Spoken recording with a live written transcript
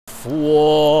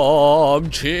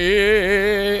Fwomching!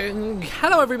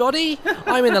 Hello everybody,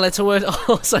 I'm InTheLittleWood,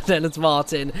 also known as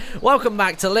Martin. Welcome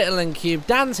back to Little and Cube.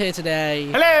 Dan's here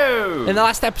today. Hello! In the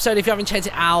last episode, if you haven't checked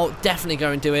it out, definitely go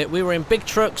and do it. We were in big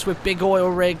trucks with big oil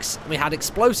rigs. We had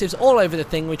explosives all over the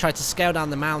thing. We tried to scale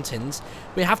down the mountains.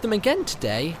 We have them again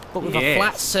today, but with a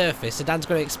flat surface. So Dan's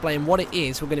going to explain what it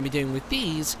is we're going to be doing with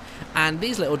these and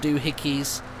these little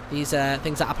doohickeys. These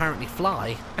things that apparently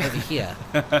fly over here.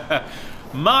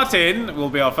 Martin will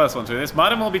be our first one to do this.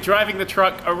 Martin will be driving the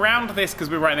truck around this because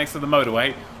we're right next to the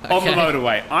motorway. Okay. On the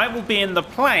motorway. I will be in the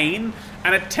plane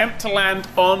and attempt to land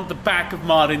on the back of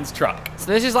Martin's truck. So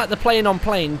this is like the plane on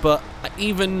plane, but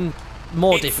even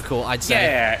more difficult, I'd say.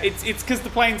 Yeah, it's because the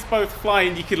planes both fly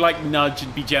and you could like nudge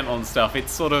and be gentle and stuff.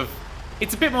 It's sort of,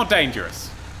 it's a bit more dangerous.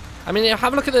 I mean,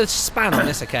 have a look at the span on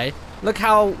this, okay? Look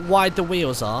how wide the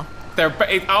wheels are.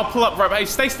 I'll pull up right behind you.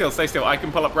 Stay still, stay still. I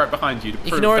can pull up right behind you to prove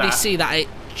that. You can already see that it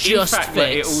just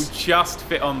fits. It will just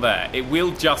fit on there. It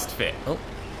will just fit.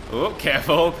 Oh,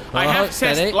 careful. I have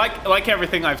tested, like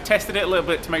everything, I've tested it a little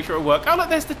bit to make sure it works. Oh, look,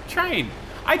 there's the train.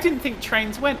 I didn't think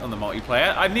trains went on the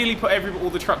multiplayer. I nearly put all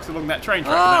the trucks along that train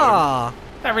track. Ah!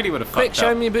 That really would have fucked up. Quick,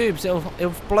 show me your boobs.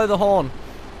 It'll blow the horn.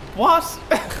 What?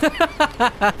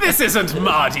 This isn't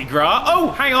Mardi Gras. Oh,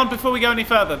 hang on, before we go any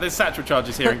further, there's satchel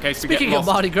charges here in case we get lost. Speaking of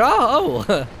Mardi Gras,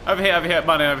 Over here,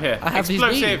 Marty, over here. I have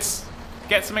explosives.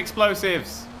 Get some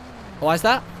explosives. Why is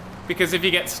that? Because if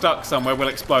you get stuck somewhere, we'll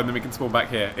explode and then we can spawn back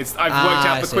here. I've worked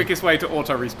out the quickest way to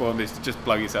auto-respawn is to just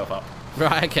blow yourself up.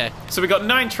 Right, okay. So we got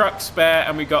 9 trucks spare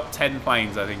and we got 10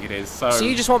 planes, I think it is. So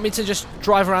you just want me to just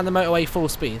drive around the motorway full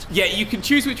speed? Yeah, you can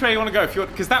choose which way you want to go if you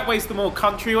want, because that way's the more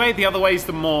country way, the other way's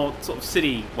the more sort of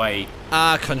city way.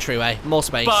 Country way, more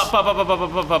space.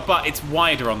 But it's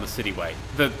wider on the city way.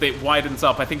 It widens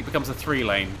up. I think it becomes a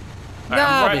 3-lane. I'm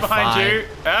right behind you.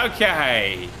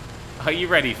 Okay. Are you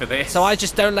ready for this? So I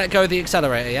just don't let go of the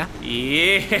accelerator, yeah?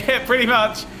 Yeah, pretty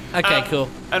much. Okay, cool.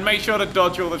 And make sure to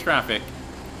dodge all the traffic.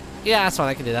 Yeah, that's fine,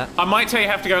 I can do that. I might tell you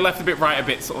have to go left a bit, right a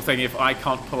bit sort of thing if I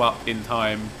can't pull up in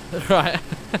time. Right.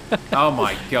 Oh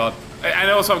my god.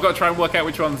 And also I've got to try and work out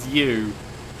which one's you.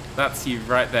 That's you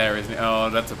right there, isn't it? Oh,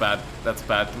 that's bad.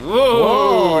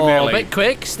 Whoa, nearly. A bit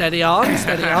quick. Steady on,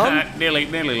 steady on.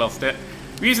 nearly lost it.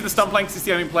 We're using the stunt plane because it's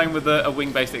the only plane with a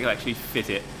wing base that can actually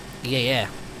fit it. Yeah.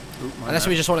 Unless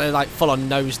we just want to like full-on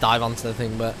nosedive onto the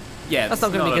thing, but yeah, that's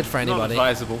not going to be good for anybody. Not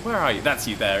advisable. Where are you? That's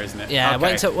you there, isn't it? Yeah, okay.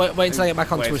 wait until I get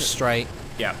back onto a straight.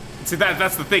 Yeah. So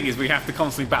that's the thing, is we have to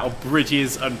constantly battle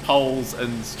bridges and poles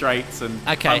and straights, and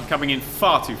I'm coming in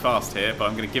far too fast here, but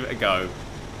I'm going to give it a go.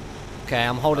 Okay,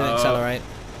 I'm holding accelerate.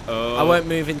 I won't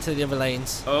move into the other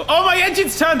lanes. Oh, my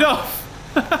engine's turned off!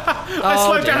 I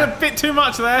slowed down a bit too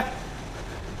much there.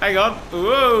 Hang on.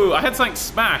 Whoa, I had something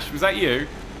smash. Was that you?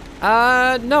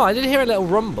 No, I didn't hear a little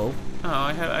rumble. Oh,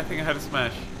 I think I had a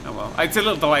smash. Oh well. It's a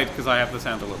little delayed because I have the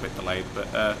sound a little bit delayed,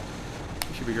 but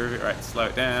should be groovy. Right, slow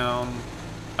it down.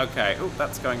 Okay. Oh,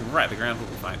 that's going right at the ground. We'll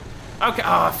be fine. Okay.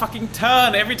 Oh, fucking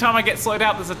turn. Every time I get slowed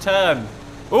out, there's a turn.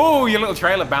 Oh, your little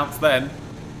trailer bounced then.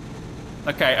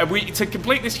 Okay, to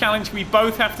complete this challenge, we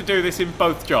both have to do this in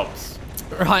both jobs.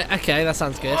 Right, okay, that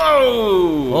sounds good.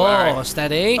 Whoa! Oh, right.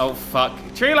 Steady. Oh, fuck.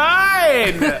 Tree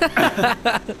line!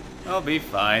 I'll be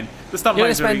fine. The stunt You're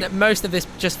going to spend most of this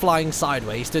just flying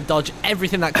sideways to dodge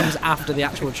everything that comes after the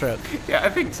actual truck. Yeah, I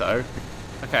think so.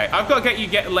 Okay, I've got to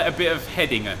get a bit of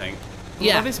heading, I think.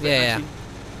 Yeah.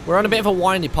 We're on a bit of a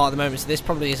windy part at the moment, so this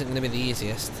probably isn't going to be the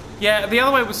easiest. Yeah, the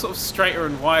other way was sort of straighter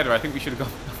and wider. I think we should have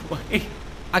gone the other way.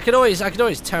 I could always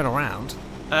turn around.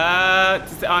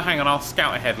 Hang on, I'll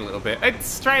scout ahead a little bit. It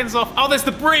straightens off. Oh, there's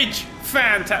the bridge!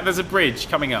 Fantastic. There's a bridge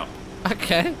coming up.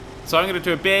 Okay. So I'm going to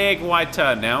do a big wide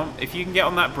turn now. If you can get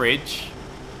on that bridge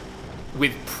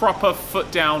with proper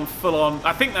foot down, full on.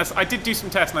 I did do some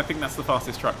tests, and I think that's the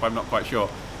fastest truck, but I'm not quite sure.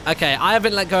 Okay, I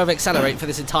haven't let go of accelerate for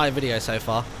this entire video so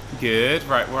far. Good.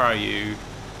 Right, where are you?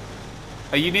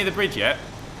 Are you near the bridge yet?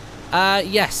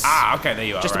 Yes. Ah, okay, there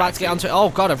you are. Just about to get onto it. Oh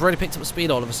god, I've really picked up speed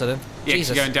all of a sudden. Yeah,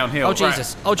 Jesus. You're going downhill. Oh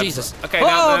Jesus. Right. Oh Jesus. Okay.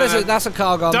 Oh, that's a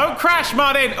car gone. Don't crash,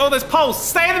 Martin. Oh, there's poles.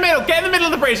 Stay in the middle. Get in the middle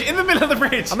of the bridge. In the middle of the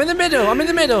bridge. I'm in the middle.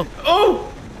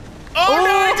 Oh. Oh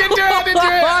no, I didn't do it. I didn't do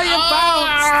it.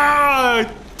 Oh, you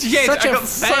bounced. Yes, Such I got a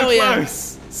failure.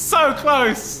 So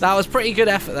close. That was pretty good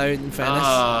effort though, in fairness.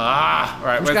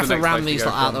 Right. I'm just going to ram these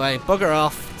out of the way. Bugger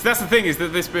off. So that's the thing, is that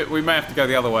this bit we may have to go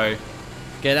the other way.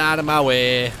 Get out of my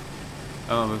way.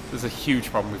 Oh, there's a huge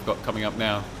problem we've got coming up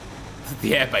now.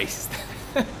 The airbase.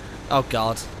 Oh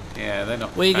god. Yeah, they're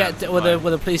not. Will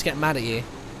the police get mad at you?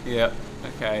 Yeah.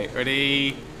 Okay.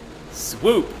 Ready?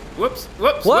 Swoop. Whoops,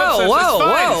 whoops, Whoa, whoops. whoa,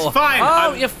 whoa. It's fine.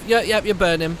 Oh, you're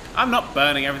burning. I'm not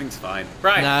burning. Everything's fine.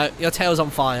 Right. No, your tail's on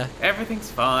fire.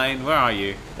 Everything's fine. Where are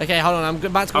you? Okay, hold on. I'm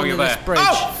about to go under this bridge.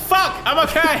 Oh, fuck. I'm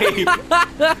okay.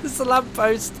 It's a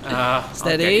lamppost.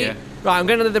 Steady. Right, I'm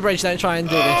going under the bridge. Don't try and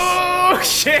do this. Oh,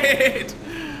 shit.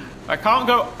 I can't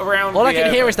go around. All I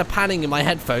can hear is the panning in my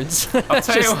headphones. I'll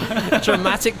tell you what.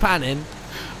 Dramatic panning.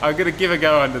 I'm going to give a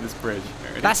go under this bridge.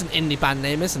 That's an indie band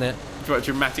name, isn't it? What,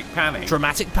 dramatic panning?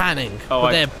 Dramatic panning. Oh,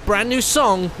 with their brand new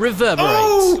song, Reverberate.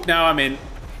 Oh! Now I'm in.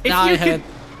 If now you could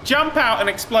jump out and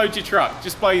explode your truck,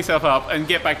 just blow yourself up and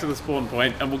get back to the spawn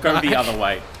point, and we'll go the other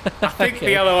way. I think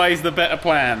the other way is the better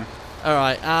plan. All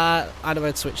right. I know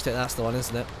where to switch to. That's the one,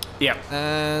 isn't it? Yeah.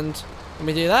 And let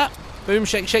me do that. Boom,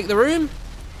 shake, shake the room.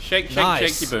 Shake, shake,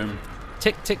 nice. shake your boom.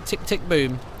 Tick, tick, tick, tick,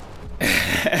 boom.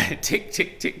 Tick,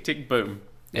 tick, tick, tick, boom.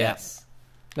 Yes.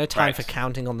 No time for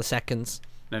counting on the seconds.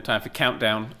 No time for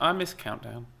countdown. I miss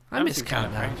countdown. I miss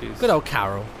countdown. Good old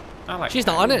Carol. I like She's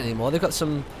Carol. not on it anymore. They've got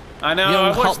some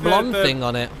young hot blonde thing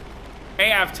on it.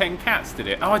 8 out of 10 cats did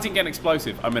it. Oh, I didn't get an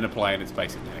explosive. I'm in a play and it's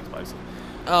basically an explosive.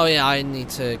 Oh yeah, I need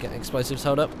to get explosives.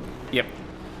 Hold up. Yep.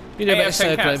 You do a bit of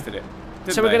circling. Did it.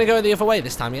 So we're going to go the other way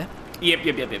this time, yeah? Yep.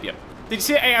 Did you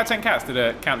see 8 out of 10 cats did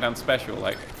a countdown special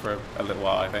like for a little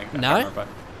while, I think? No.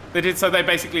 They did, so they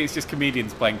basically, it's just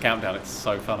comedians playing countdown. It's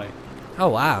so funny. Oh,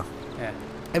 wow. Yeah.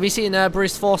 Have you seen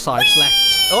Bruce Forsyth's left?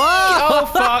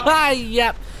 Oh, fuck.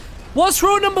 Yep. What's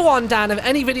rule number 1, Dan, of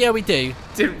any video we do?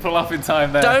 Didn't pull up in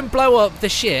time there. Don't blow up the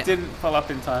shit. Didn't pull up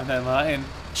in time there, Martin.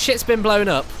 Shit's been blown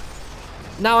up.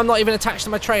 Now I'm not even attached to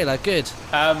my trailer. Good.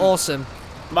 Awesome.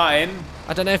 Martin.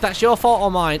 I don't know if that's your fault or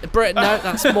mine. Brit, no,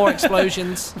 that's more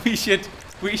explosions. We should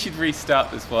restart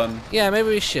this one. Yeah, maybe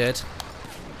we should.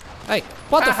 Hey,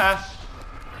 what the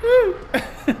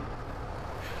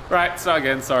Right, start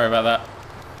again. Sorry about that.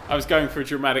 I was going for a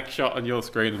dramatic shot on your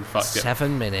screen and fucked it.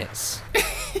 7 minutes.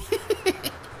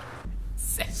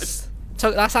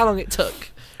 That's how long it took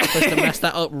for us to mess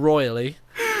that up royally.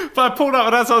 But I pulled up,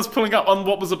 and as I was pulling up on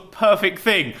what was a perfect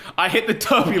thing, I hit the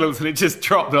turbulence and it just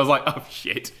dropped. And I was like, oh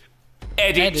shit.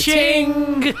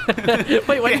 Editing! Wait,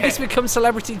 when did this become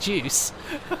celebrity juice?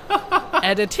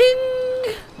 Editing!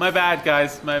 My bad,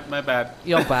 guys. My bad.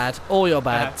 You're bad. All your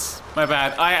bads. My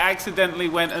bad. I accidentally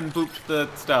went and booped the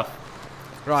stuff.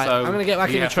 Right, so I'm going to get back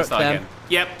in the truck then. Again.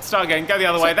 Yep, start again. Go the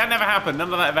other way. That never happened.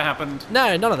 None of that ever happened.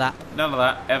 No, none of that. None of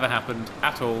that ever happened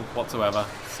at all whatsoever.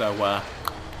 So,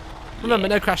 remember,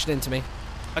 no crashing into me.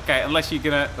 Okay, unless you're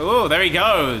going to... Oh, there he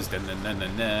goes.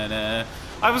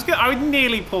 I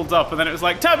nearly pulled up, and then it was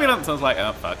like, turbulence. I was like,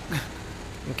 oh, fuck.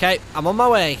 Okay, I'm on my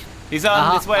way. He's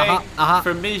on his way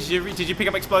from Missouri. Did you pick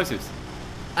up explosives?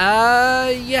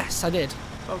 Yes, I did.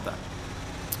 Well done.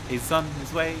 He's on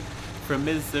his way from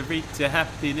misery to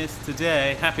happiness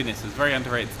today. Happiness is very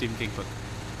underrated Stephen King book.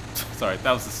 Sorry,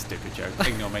 that was a stupid joke.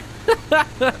 Ignore me.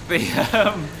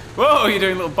 Whoa, you're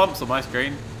doing little bumps on my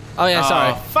screen. Oh yeah,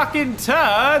 sorry. Fucking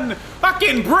turn!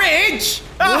 Fucking bridge!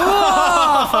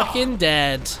 Whoa, fucking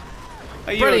dead.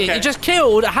 Brilliant, okay? You just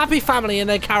killed a happy family in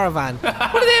their caravan.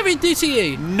 What did they ever do to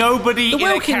you? Nobody The in a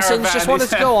Wilkinsons caravan just wanted is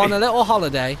to go happy. on a little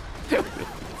holiday.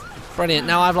 Brilliant,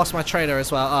 now I've lost my trailer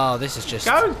as well. Oh, this is just...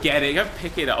 Go get it, go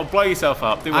pick it up, or blow yourself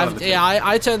up. Do one of the two.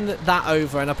 I turned that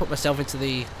over and I put myself into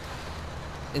the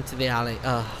alley.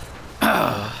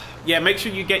 Yeah, make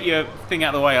sure you get your thing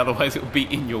out of the way, otherwise it will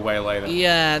be in your way later.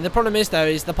 Yeah, the problem is though,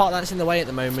 is the part that's in the way at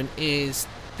the moment is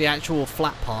the actual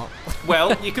flat part.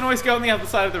 Well, you can always go on the other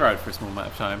side of the road for a small amount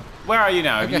of time. Where are you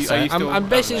now? I guess so. I'm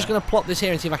basically just going to plot this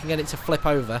here and see if I can get it to flip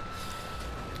over.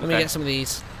 Let me get some of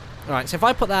these. Alright, so if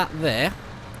I put that there,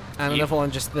 and another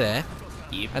one just there,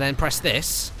 and then press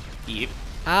this. Yep.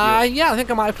 Yeah, I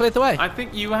think I might have cleared the way. I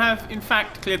think you have, in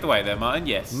fact, cleared the way there, Martin,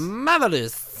 yes.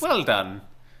 Marvellous. Well done.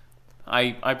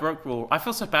 I broke rule. I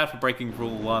feel so bad for breaking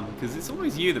rule 1 because it's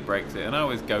always you that breaks it, and I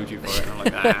always goad you for it. And I'm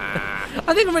like, ah.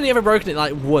 I think I've only ever broken it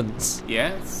like once.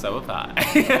 Yeah, so have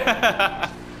I.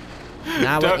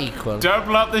 Now we're equal. Don't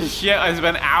blow up the shit I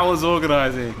spent hours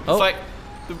organising. It's like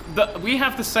we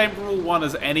have the same rule 1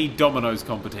 as any dominoes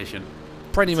competition.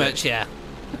 Pretty much, yeah.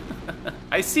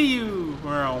 I see you.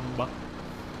 Let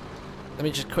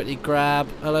me just quickly grab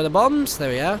a load of bombs. There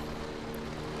we go.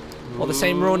 Or the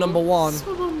same rule number 1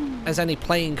 as any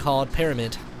playing card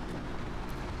pyramid.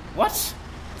 What?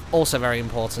 Also very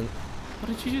important.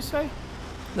 What did you just say?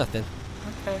 Nothing.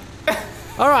 Okay.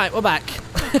 Alright, we're back.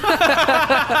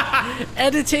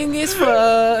 Editing is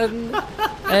fun.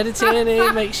 Editing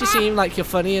it makes you seem like you're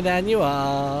funnier than you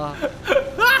are.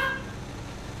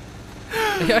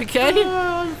 Are you okay?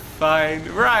 I'm fine.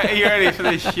 Right, are you ready for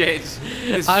this shit?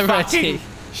 This I'm fucking ready.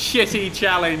 shitty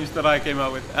challenge that I came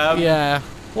up with. Yeah.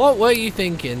 What were you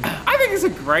thinking? I think it's a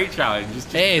great challenge.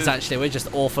 It is actually. We're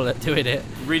just awful at doing it.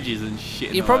 Bridges and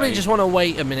shit. You probably just want to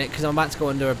wait a minute because I'm about to go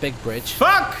under a big bridge.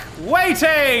 Fuck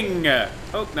waiting!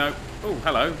 Oh, no. Oh,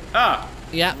 hello. Ah.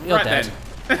 Yeah, you're right dead.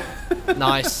 Then.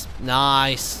 Nice.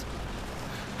 Nice.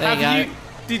 There you go.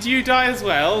 Did you die as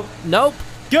well? Nope.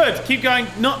 Good. Keep going.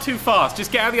 Not too fast. Just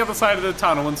get out the other side of the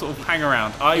tunnel and sort of hang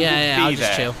around. I will be I'll there.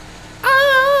 just chill.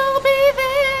 I'll be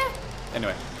there.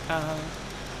 Anyway.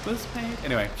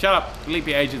 Anyway, shut up.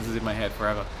 Leapy Agents is in my head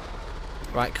forever.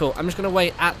 Right, cool. I'm just going to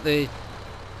wait at the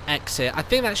exit. I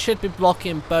think that should be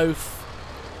blocking both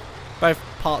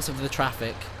parts of the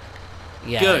traffic.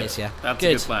 Yeah, good. It is, yeah. That's a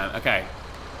good plan. Okay.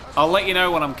 I'll let you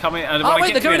know when I'm coming. And oh,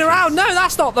 wait, they're going around. No,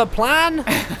 that's not the plan.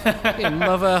 You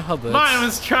mother hubbard. Mine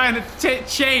was trying to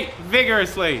cheat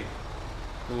vigorously.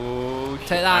 Oh, shit.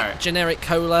 Take that, generic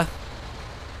cola.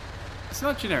 It's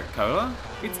not generic cola.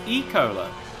 It's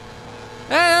E-cola.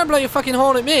 Hey, don't blow your fucking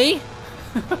horn at me.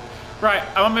 Right,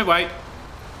 I'm on my way.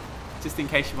 Just in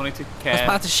case you wanted to care. I was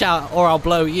about to shout, or I'll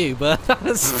blow you, but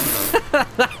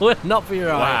that would not be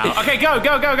right. Wow. Okay, go,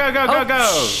 go, go, go, go, go,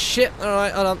 go. Shit. All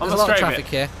right, hold on. There's a lot of traffic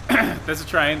here. There's a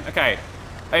train. Okay.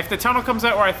 If the tunnel comes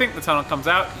out, or I think the tunnel comes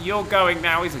out, you're going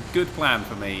now is a good plan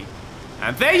for me.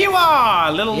 And there you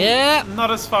are! Little. Yeah.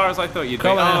 Not as far as I thought you'd be.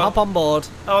 Come on, hop on board.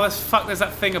 Oh, there's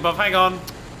that thing above. Hang on.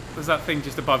 There's that thing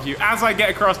just above you. As I get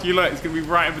across, you look, it's going to be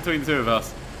right in between the two of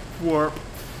us. Warp.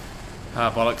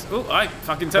 Ah, bollocks. Oh, I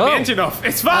fucking turned the engine off.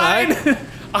 It's fine!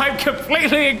 I'm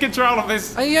completely in control of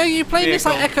this. Are you playing this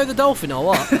like Echo the Dolphin or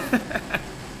what?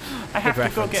 I have to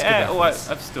go get air. Oh, I've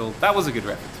still. That was a good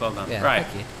reference. Well done. Yeah, right.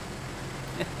 thank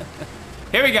you.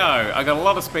 Here we go. I got a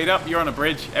lot of speed up. You're on a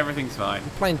bridge. Everything's fine. I'm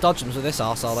playing dodgems with this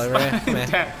arsehole over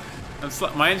here.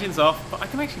 My engine's off, but I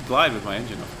can actually glide with my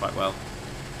engine off quite well.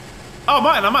 Oh,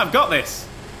 mine! I might have got this.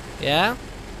 Yeah.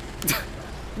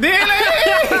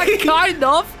 Nearly! Kind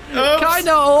of. Oops. Kind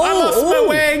of. I lost my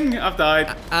wing. I've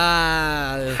died.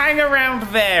 Hang around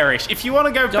there-ish. If you want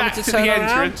to go back to the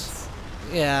entrance.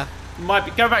 Yeah.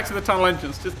 Go back to the tunnel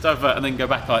entrance, just divert and then go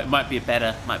back. It might be a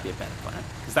better plan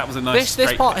because that was a nice.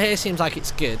 This part here seems like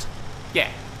it's good. Yeah,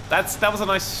 that was a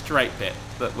nice straight bit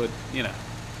that would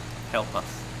help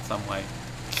us in some way.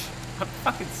 I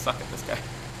fucking suck at this game.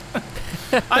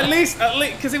 at least,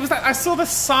 because it was that I saw the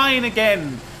sign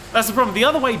again. That's the problem. The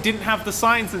other way didn't have the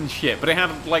signs and shit, but it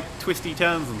had like twisty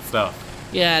turns and stuff.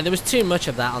 Yeah, there was too much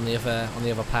of that on the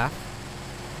other path.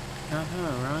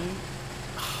 Right.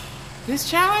 This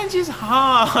challenge is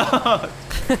hard.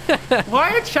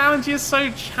 Why are challenges so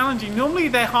challenging? Normally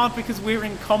they're hard because we're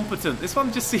incompetent. This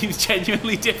one just seems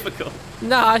genuinely difficult.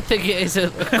 No, I think it is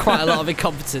quite a lot of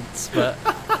incompetence, but.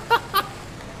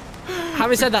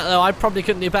 Having said that, though, I probably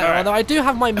couldn't do better. Right. Although I do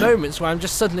have my moments where I'm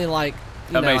just suddenly like,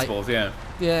 Amazeballs, yeah.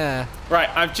 Yeah. Right,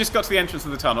 I've just got to the entrance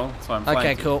of the tunnel, so I'm flying.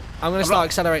 Okay, cool. I'm going to start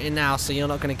accelerating now, so you're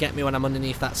not going to get me when I'm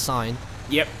underneath that sign.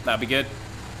 Yep, that'd be good.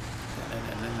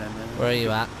 Where are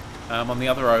you at? I'm on the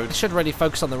other road. I should really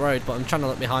focus on the road, but I'm trying to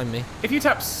look behind me. If you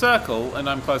tap circle and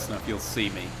I'm close enough, you'll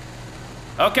see me.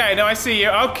 Okay, now I see you.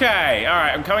 Okay, all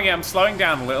right, I'm coming in. I'm slowing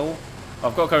down a little.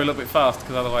 I've got to go a little bit fast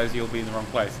because otherwise you'll be in the wrong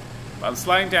place. But I'm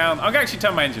slowing down. I'll actually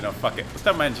turn my engine off. Fuck it. Let's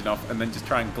turn my engine off and then just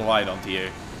try and glide onto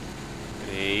you.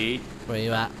 Ready? Where are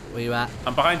you at? Where are you at?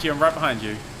 I'm behind you. I'm right behind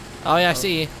you. Oh, yeah, I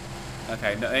see you.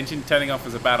 Okay, no, engine turning off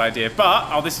was a bad idea. But,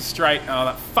 oh, this is straight. Oh,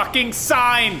 that fucking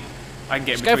sign! I can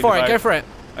get in between the boat. Go for it.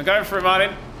 I'm going for it,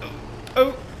 Martin.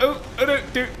 Do.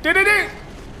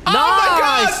 Nice! Oh my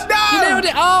God, no! You nailed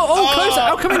it. Oh, close.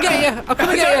 I'll come and get you. I'll come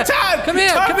and get you. Turn! Come here,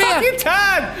 Fucking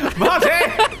turn!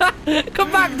 Martin!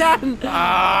 Come back, Dan.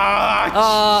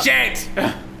 Shit!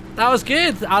 That was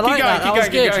good. I like that. That was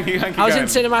good. Keep I was going. in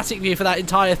cinematic view for that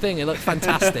entire thing. It looked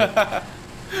fantastic.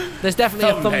 There's definitely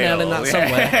a thumbnail in that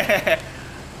somewhere.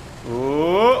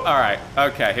 Ooh, all right.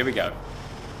 Okay, here we go.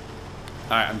 All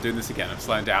right, I'm doing this again. I'm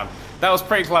slowing down. That was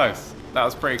pretty close. That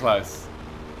was pretty close.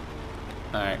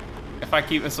 All right. If I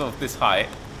keep this sort of this height.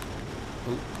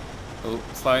 Ooh,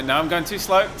 slow. No, I'm going too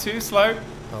slow. Too slow.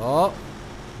 Oh.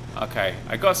 Okay,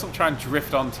 I got to sort of try and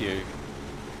drift onto you.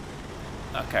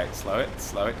 Okay, slow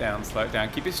it down,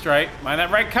 keep it straight. Mind that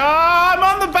red car, I'm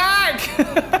on the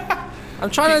back! I'm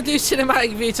trying to do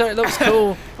cinematic view so it looks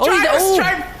cool. Drive a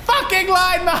straight fucking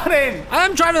line, Martin! I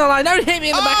am driving the line, don't hit me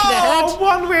in the back of the head! Oh,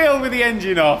 one wheel with the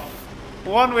engine off.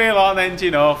 One wheel on,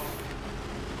 engine off.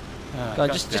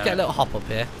 God, just get a little hop up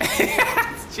here.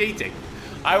 It's cheating.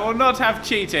 I will not have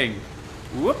cheating.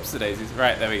 Whoops, the daisies.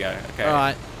 Right, there we go. Okay.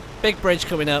 Alright, big bridge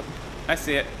coming up. I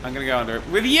see it. I'm going to go under it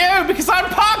with you because I'm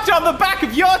parked on the back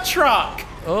of your truck.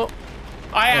 Oh.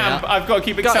 I am. I've got to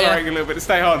keep accelerating a little bit to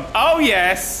stay on. Oh,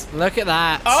 yes. Look at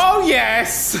that. Oh,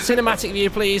 yes. Cinematic view,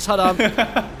 please. Hold on.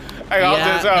 Hang on,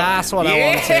 yeah, that's what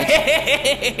I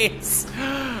wanted.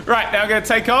 Right, now I'm going to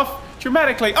take off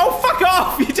dramatically. Oh, fuck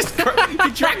off. You just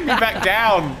you dragged me back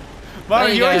down.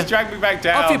 Martin, you always drag me back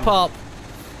down. Off you pop.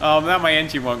 Oh, now my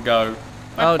engine won't go.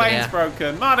 My plane's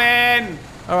broken. Martin!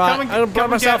 All right, I'm going to blow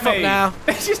myself up now.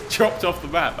 It's just dropped off the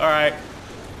map. All right.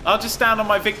 I'll just stand on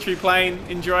my victory plane,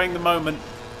 enjoying the moment.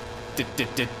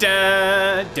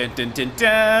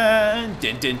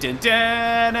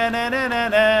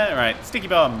 Right, sticky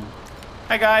bomb.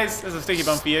 Hey guys, there's a sticky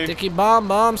bomb for you. Sticky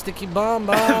bomb, sticky bomb.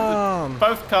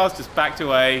 Both cars just backed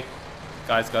away.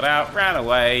 Guys got out, ran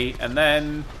away, and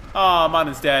then... Oh,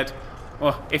 Martin's dead.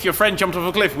 Well, if your friend jumped off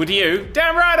a cliff, would you?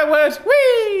 Damn right I would!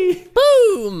 Whee!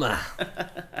 Boom!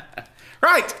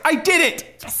 Right, I did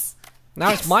it! Yes!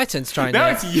 Now it's my turn to try and do it. Now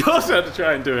it's your turn to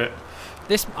try and do it.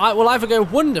 This will either go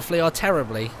wonderfully or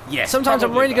terribly. Yes. Sometimes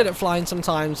I'm really good at flying,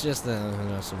 sometimes just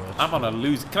not so much. I'm on a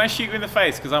losing... Can I shoot you in the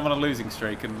face? Because I'm on a losing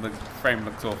streak and the frame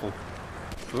looks awful.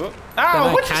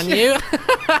 Ow, what can you?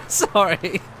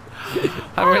 Sorry.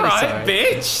 I'm really sorry.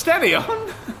 Bitch, steady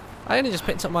on. I only just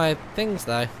picked up my things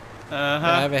though.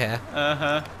 Uh-huh. Over here.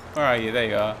 Uh-huh. Where are you? There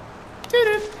you are.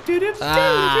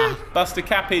 Bust a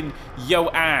cap in yo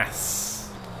ass.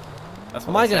 That's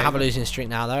what Am I going to have a losing streak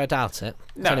now though? I doubt it.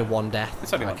 It's only one death.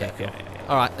 It's only one death. Cool. Yeah.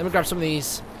 Alright, let me grab some of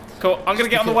these. Cool. I'm going to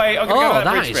get on the way. I'm going to go to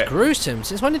that bridge bit. Gruesome.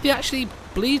 Since when did they actually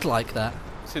bleed like that?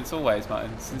 Since always,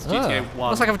 Martin. Since GTA 1.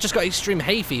 Looks like I've just got extreme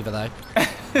hay fever though.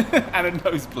 And a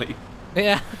nosebleed.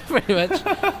 Yeah, pretty much.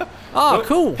 Oh,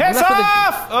 cool. Heads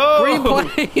off! Green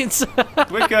planes.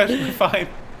 We're good. We're fine.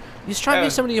 You strike me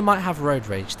as somebody who might have road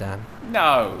rage, Dan.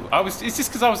 No, it's just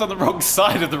because I was on the wrong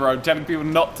side of the road, telling people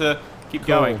not to keep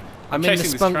going. I'm in the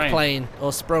spunk plane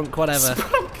or sprunk, whatever.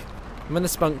 Sprunk. I'm in the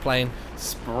spunk plane.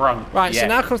 Sprunk. Right, so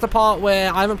now comes the part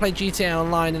where I haven't played GTA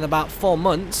Online in about 4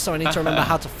 months, so I need to remember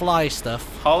how to fly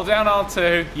stuff. Hold down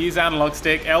R2, use analog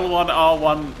stick, L1,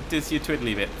 R1 does your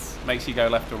twiddly bits. Makes you go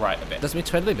left or right a bit. Does me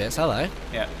twiddly bits, hello.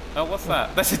 Yeah. Oh, what's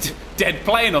that? That's a dead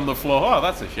plane on the floor. Oh,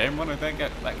 that's a shame. Where did that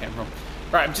came from?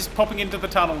 Right, I'm just popping into the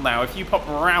tunnel now. If you pop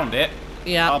around it,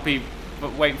 I'll be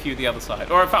waiting for you the other side.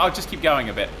 Or in fact, I'll just keep going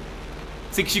a bit.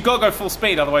 See, because you've got to go full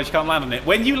speed, otherwise you can't land on it.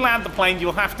 When you land the plane,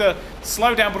 you'll have to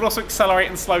slow down, but also accelerate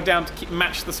and slow down to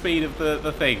match the speed of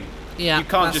the thing. Yeah, you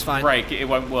can't just brake; it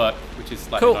won't work, which is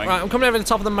slightly cool. annoying. Right, I'm coming over the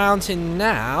top of the mountain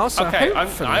now. So okay,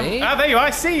 hopefully... there you are. I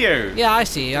see you. Yeah, I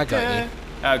see you. I got you.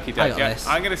 Okay,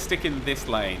 I'm going to stick in this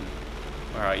lane.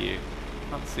 Where are you? I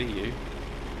can't see you.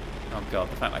 Oh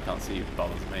god, the fact I can't see you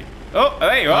bothers me. Oh,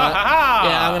 there you are! Ha-ha!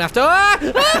 Yeah, I'm gonna have to.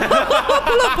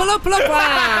 Pull up!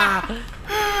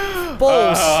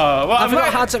 Balls! Well, I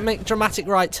forgot how to make dramatic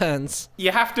right turns.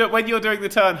 You have to, when you're doing the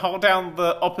turn, hold down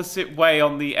the opposite way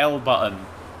on the L button.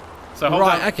 So hold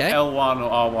down L1 or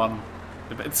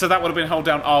R1. So that would have been hold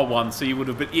down R1. So you would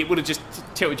have been. It would have just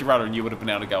tilted your rudder, and you would have been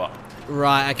able to go up.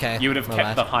 Right. Okay. You would have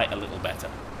kept the height a little better.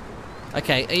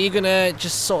 Okay, are you gonna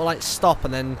just sort of like stop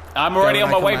and then? I'm already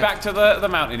on my way back to the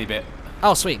mountainy bit.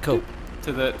 Oh, sweet, cool.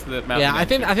 To the mountain. Yeah, I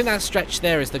think that stretch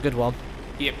there is the good one.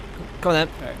 Yep. Come on then.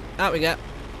 Okay. Out we go.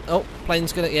 Oh,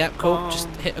 plane's gonna. Yeah, cool. Just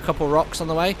hit a couple rocks on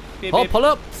the way. Beep, oh, pull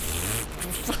up.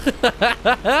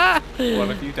 What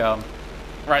have you done?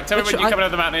 Right, tell me when you're coming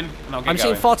over the mountain, and I'll get going. I'm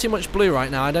seeing far too much blue right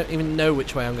now. I don't even know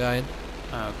which way I'm going.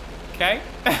 Okay.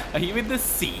 Are you in the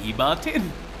sea,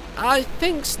 Martin? I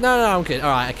think so. No, I'm good.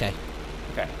 All right, okay.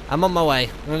 Okay. I'm on my way.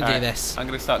 I'm gonna do this. I'm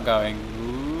gonna start going.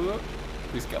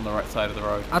 Please get on the right side of the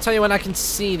road. I'll tell you when I can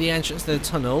see the entrance to the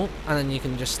tunnel, and then you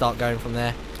can just start going from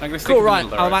there. I'm gonna stick cool, right.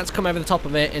 I'm about to come over the top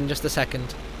of it in just a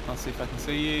second. I'll see if I can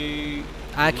see you.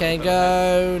 Okay,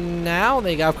 go now.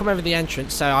 There you go. I've come over the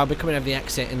entrance, so I'll be coming over the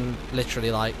exit in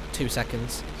literally like 2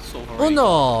 seconds.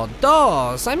 Uno,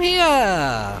 dos, I'm here.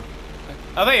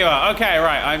 Oh, there you are. Okay,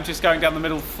 right. I'm just going down the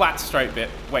middle, flat, straight bit,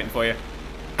 waiting for you.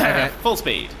 Okay. Full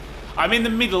speed. I'm in the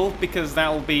middle because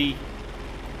that'll be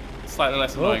slightly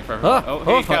less annoying for everyone. Oh,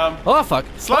 here you come. Oh, fuck.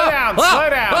 Slow down, slow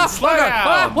down, slow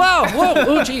down. Whoa.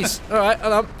 Oh, jeez. All right,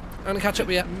 hold on. I'm going to catch up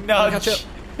with you. Nudge. Catch up.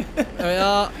 There we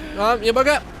are. You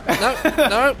bugger.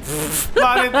 No.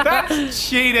 Martin, that's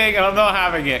cheating and I'm not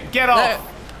having it. Get off. No.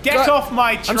 Get off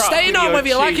my truck. I'm staying on with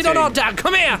you, like it or not, Dad.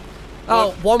 Come here.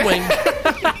 Oh, one wing.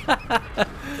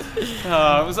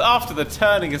 Oh, it was after the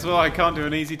turning as well. I can't do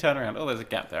an easy turnaround. Oh, there's a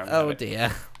gap there. Oh,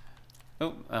 dear.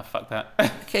 Oh, fuck that.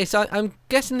 Okay, so I'm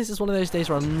guessing this is one of those days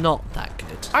where I'm not that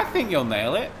good. I think you'll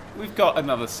nail it. We've got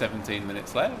another 17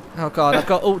 minutes left. Oh, God. I've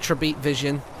got ultra beat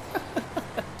vision.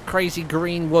 crazy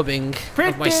green wubbing of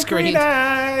my Pretty screen. green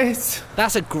eyes.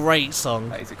 That's a great song.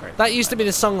 That is a great. That used to be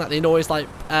the song that they'd always like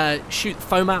shoot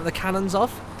foam out of the cannons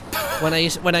off when I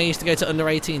used to go to under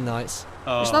 18 nights.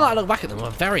 Oh. It's not like I look back at them, they're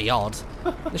very odd.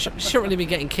 They shouldn't really be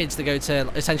getting kids to go to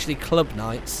essentially club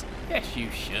nights. Yes,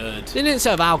 you should. They didn't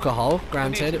serve alcohol,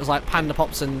 granted. It was like Panda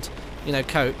Pops and, you know,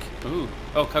 Coke. Ooh.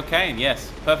 Oh, cocaine.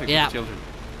 Yes, perfect Yeah. for children.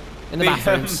 In the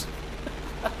bathrooms.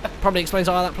 Probably explains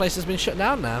why that place has been shut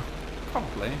down now.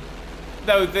 Probably.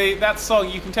 No, that song,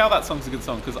 you can tell that song's a good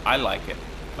song because I like it.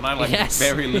 And I like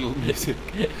very little music.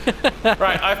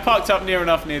 Right, I've parked up near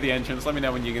the entrance. Let me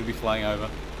know when you're going to be flying over.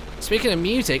 Speaking of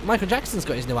music, Michael Jackson's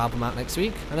got his new album out next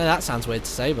week. I know that sounds weird to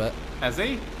say, but... Has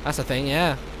he? That's a thing,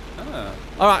 yeah. Ah.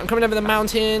 Alright, I'm coming over the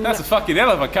mountain. That's a fucking hell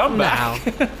of a comeback.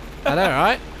 I know,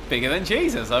 right? Bigger than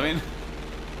Jesus, I mean.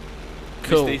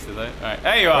 Cool. Missed Easter, though. Alright,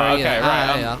 there you are. Okay,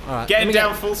 right. Alright. Getting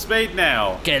down full speed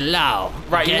now. Get low.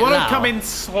 Right, Get you want low. to come in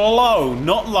slow,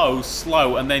 not low,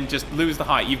 slow, and then just lose the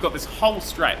height. You've got this whole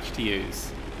stretch to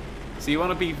use. So you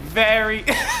want to be very...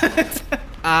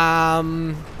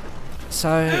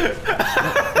 So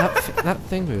that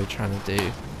thing we were trying to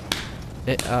do,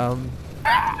 it I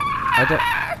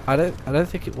don't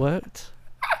think it worked.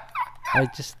 You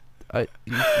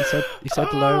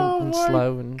said low and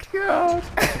slow and God.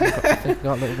 I think I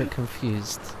got a little bit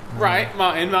confused. Right,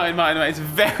 Martin, it's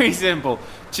very simple.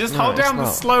 Just hold down the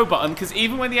slow button, because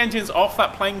even when the engine's off,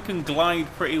 that plane can glide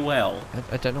pretty well.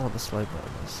 I don't know what the slow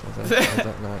button is. I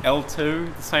don't know.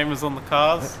 L2, the same as on the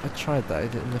cars. I tried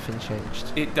that, nothing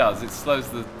changed. It does, it slows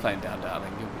the plane down,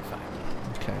 darling. You'll be fine.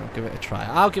 Okay, I'll give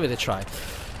it a try.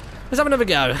 Let's have another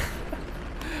go.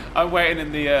 I'm waiting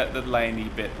in the laney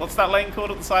bit. What's that lane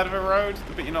called at the side of a road?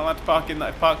 The bit you're not allowed to park in that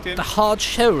I've parked in? The hard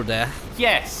shoulder.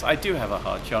 Yes, I do have a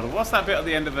hard shoulder. What's that bit at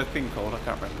the end of a thing called? I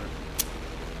can't remember it.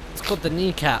 It's called the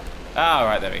kneecap. Ah,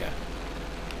 right, there we go.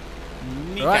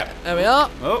 Kneecap. Right, there we are.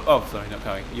 Oh, sorry, not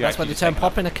going. That's where the term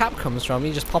pop in a cap comes from.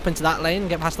 You just pop into that lane and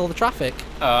get past all the traffic.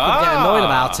 Ah. You get annoyed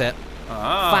about it.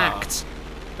 Ah. Fact.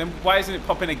 Then why isn't it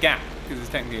pop in a gap? Because it's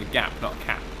technically a gap, not a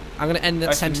cap. I'm going to end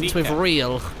that sentence with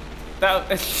real.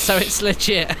 So it's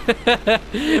legit.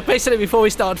 Basically, before we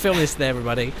started filming this today,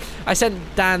 everybody, I sent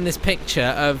Dan this picture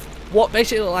of what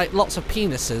basically looked like lots of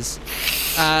penises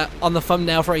on the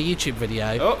thumbnail for a YouTube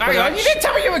video. Oh, hang on. You didn't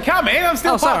tell me you were coming. I'm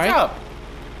still parked up.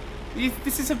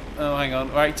 This is a... Oh, hang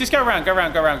on. All right, just go around.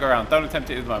 Don't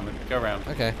attempt it at the moment. Go around.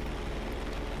 Okay.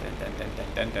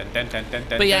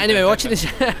 But yeah, anyway, watching this...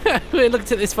 we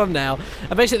looked at this thumbnail,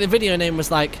 and basically the video name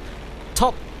was like,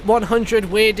 Top 100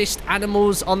 Weirdest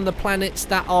Animals on the Planets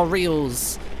That Are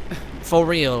Reals. For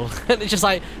real. It's just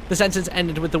like, the sentence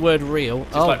ended with the word real.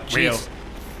 Just like real.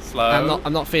 Slow.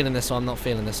 I'm not feeling this one. No,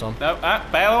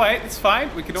 bail away. It's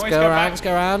fine. We can always go back. Let's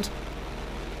go around.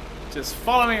 Just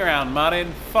follow me around,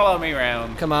 Martin. Follow me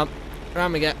around. Come on.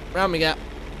 Round we get.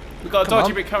 We've got a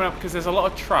dodgy bit coming up because there's a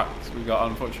lot of trucks we've got,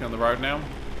 unfortunately, on the road now.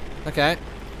 Okay.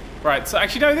 Right, so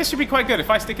actually, no, this should be quite good.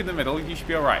 If I stick in the middle, you should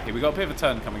be alright. Here, we've got a bit of a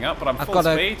turn coming up, but I'm full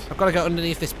speed. I've got to go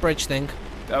underneath this bridge thing.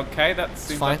 Okay, that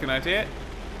seems like an idea.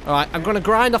 Alright, I'm going to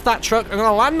grind off that truck. I'm going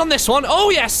to land on this one.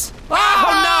 Oh, yes! Oh,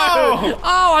 no!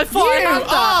 Oh, I thought I had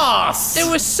that.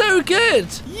 It was so good.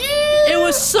 It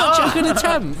was such a good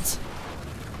attempt.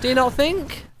 Do you not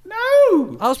think?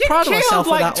 No! I was proud of myself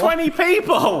for that one. You killed like 20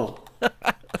 people!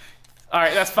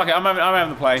 Alright, that's fuck it. I'm having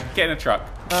the play. Get in a truck.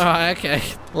 Alright, okay.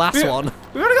 Last one.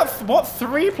 We've only got, what,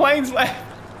 3 planes left?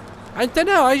 I don't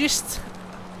know. I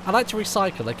like to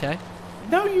recycle, okay?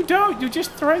 No, you don't. You're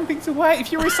just throwing things away. If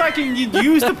you're recycling, you'd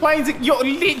use the planes. You're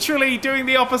literally doing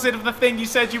the opposite of the thing you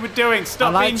said you were doing.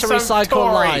 Stop being so I like to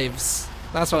recycle Tory. lives.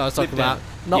 That's what I was talking about.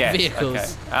 Not vehicles. Okay.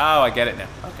 Oh, I get it now.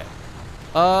 Okay.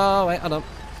 Oh, wait, hold on. Do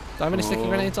I have any sticky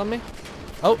grenades on me?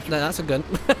 Oh, no, that's a gun.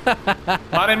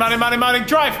 Martin.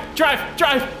 Drive.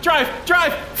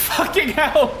 Fucking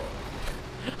hell.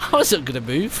 I wasn't going to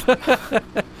move. You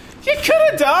could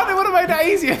have done. It would have made it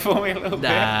easier for me a little bit.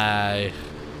 No.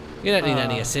 You don't need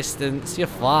any assistance. You're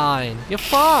fine.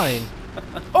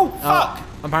 Oh, fuck.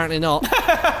 Apparently not.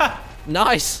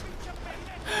 Nice.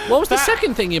 What was the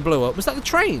second thing you blew up? Was that the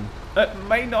train? It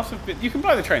may not have been. You can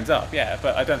blow the trains up, yeah,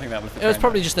 but I don't think that was the train. It was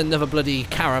probably just another bloody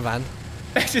caravan.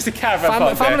 It's just a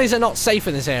caravan. Families are not safe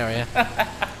in this area.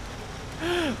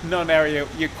 Not an area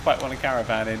you quite want a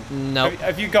caravan in. No.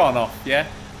 Have you gone off, yeah?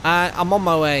 I'm on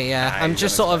my way, yeah. I'm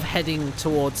just sort of heading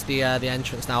towards the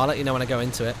entrance now. I'll let you know when I go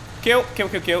into it. Kill. We're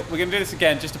going to do this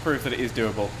again just to prove that it is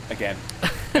doable again.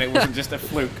 And it wasn't just a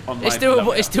fluke on my... It's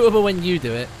doable when you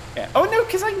do it. Yeah. Oh, no,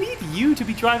 because I need you to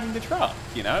be driving the truck,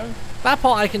 you know? That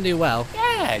part I can do well.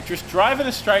 Yeah, just drive in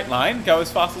a straight line, go as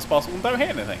fast as possible, and don't hit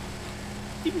anything.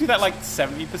 You can do that like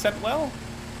 70% well.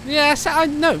 Yeah,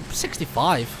 no,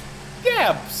 65.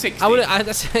 Yeah, 60.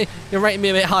 I'd say you're rating me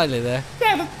a bit highly there.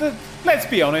 Yeah, let's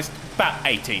be honest, about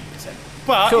 18%.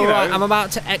 But, Cool, you know, right, I'm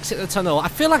about to exit the tunnel. I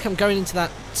feel like I'm going into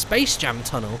that Space Jam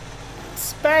tunnel.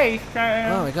 Space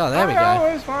Jam. Oh my god, there we go. I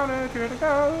always wanted you to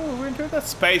go into the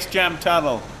Space Jam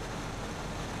tunnel.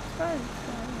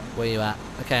 Where you at?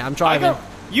 Okay, I'm driving.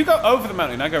 You go over the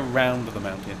mountain, I go round the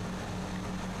mountain.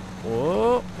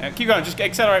 Whoa. Yeah, keep going, just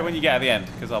accelerate when you get at the end,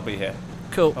 because I'll be here.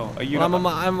 Cool. Oh, are you well,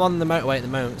 I'm on the motorway at the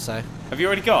moment, so. Have you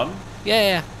already gone?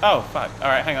 Yeah. Oh, fuck.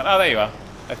 Alright, hang on. Oh, there you are.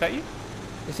 Is that you?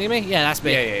 You see me? Yeah, that's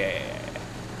me. Yeah.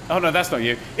 Oh, no, that's not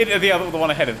you. The one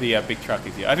ahead of the big truck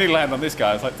is you. I didn't land on this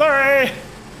guy. I was like, sorry!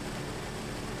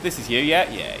 This is you, yeah.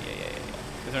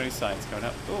 Is there any signs coming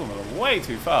up? Oh, I'm way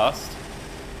too fast.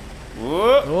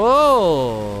 Whoa!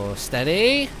 Whoa!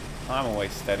 Steady. I'm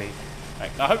always steady.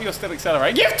 Right, I hope you're still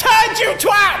accelerating. You've turned, you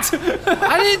twat!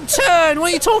 I didn't turn!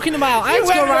 What are you talking about? I had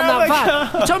to go around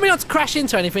that van. You told me not to crash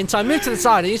into anything, so I moved to the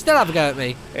side and you still have a go at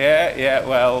me. Yeah,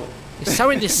 well... You're so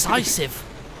indecisive.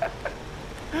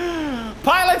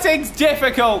 Piloting's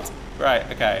difficult! Right,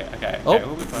 okay. Oh,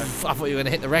 we'll be fine. I thought you were going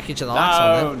to hit the wreckage of the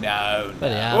last one. No.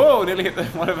 Yeah. Whoa, nearly hit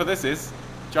whatever this is.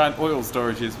 Giant oil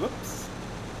storages. Whoops.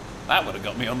 That would have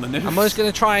got me on the news. I'm just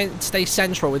going to try and stay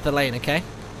central with the lane, okay?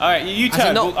 Alright, you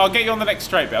turn. I'll get you on the next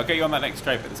straight bit. I'll get you on that next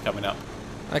straight bit that's coming up.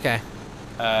 Okay.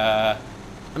 I'm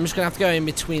just going to have to go in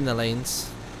between the lanes.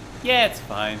 Yeah, it's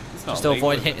fine. It's not just to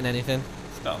illegal, avoid hitting anything.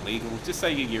 It's not legal. Just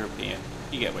say you're European.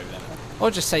 You get away with that. Or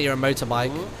just say you're a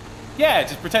motorbike. Ooh. Yeah,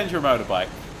 just pretend you're a motorbike.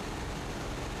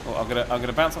 Oh, I'm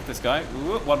gonna bounce off this guy.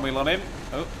 Ooh, one wheel on him.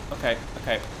 Oh, okay.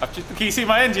 Can you see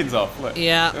my engine's off? Look.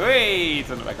 Yeah. Wait,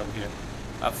 turn it back on here.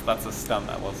 That's a stunt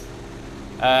that was.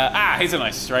 Here's a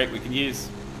nice straight we can use.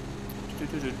 We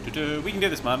can do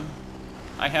this, man.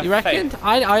 I have You reckon? faith.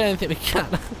 I don't think we can.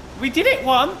 We did it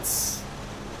once.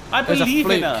 I was a believe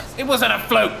in fluke. us. It wasn't a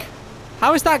fluke.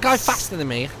 How is that guy faster than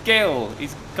me? Skill.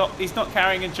 He's not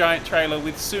carrying a giant trailer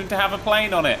with soon to have a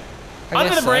plane on it. I Under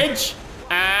guess the so. bridge.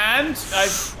 And I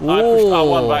pushed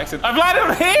R1 by accident. I've landed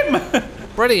on him!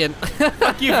 Brilliant.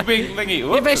 Fuck you for being thingy.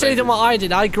 You basically did what I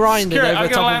did. I grinded over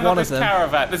the top of one of them.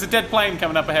 Caravan. There's a dead plane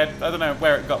coming up ahead. I don't know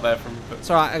where it got there from. But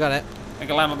It's alright, I got it. I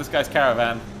can land on this guy's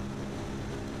caravan.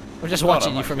 I'm just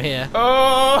watching you from here.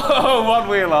 Oh, one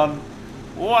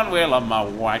wheel on my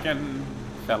wagon.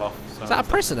 Fell off. So Is that a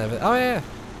prison over there? Oh, yeah.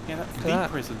 Yeah, that's Look the at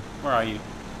that. prison. Where are you?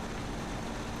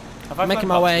 I'm making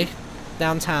my way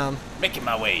downtown. Making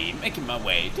my way.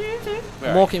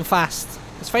 I'm walking fast.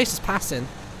 His face is passing.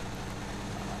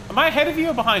 Am I ahead of you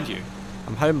or behind you?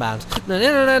 I'm homebound.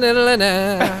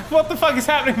 Na-na-na-na-na-na. What the fuck is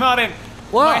happening, Martin?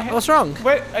 What? What's wrong?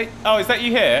 Wait, oh, is that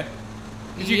you here?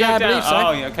 Did you Yeah, go I down? believe so.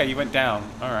 Oh, yeah, okay, you went down.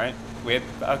 All right, weird.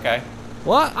 Okay.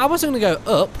 What? I wasn't going to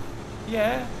go up.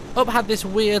 Yeah. Up had this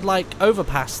weird, like,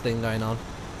 overpass thing going on.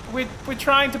 We're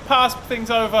trying to pass things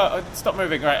over. Stop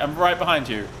moving. Right, I'm right behind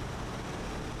you.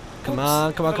 Come Oops,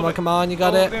 on, come on, come on, come on. You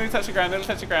got it. it. Little touch the ground.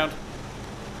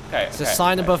 Okay. There's a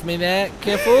sign above me there.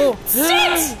 Careful.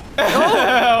 Shit!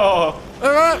 Oh.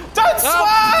 Don't swear!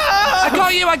 I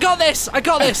got you. I got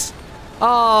this.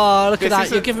 Oh, look at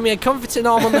that. You're giving me a comforting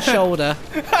arm on the shoulder.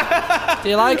 Do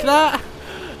you like that?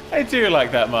 I do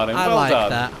like that, Martin. I Well like done.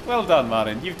 that. Well done,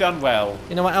 Martin. You've done well.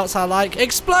 You know what else I like?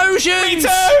 Explosions! Me too!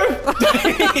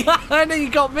 I know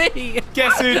you got me.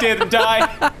 Guess who didn't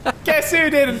die?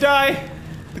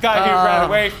 The guy who ran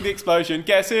away from the explosion.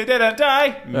 Guess who didn't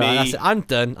die? Me. Right, that's it. I'm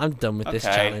done with this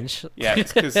challenge. Yeah,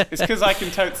 it's because I can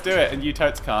totes do it and you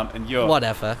totes can't, and you're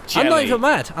whatever. jelly.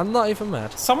 I'm not even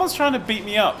mad. Someone's trying to beat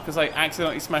me up because I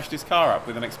accidentally smashed his car up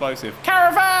with an explosive.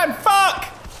 Caravan! Fuck!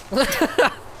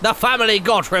 The family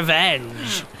got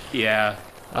revenge. Yeah.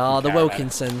 Oh, the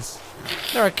Wilkinsons.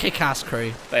 They're a kick-ass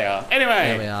crew. They are. Anyway.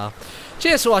 There we are.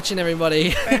 Cheers for watching,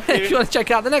 everybody. If you want to check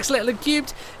out the next Little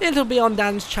Cubed, it'll be on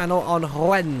Dan's channel on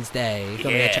Wednesday. If you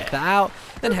want to go check that out,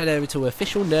 then head over to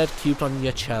Official Nerd Cubed on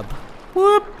your chub.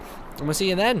 Whoop. And we'll see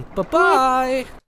you then. Bye-bye.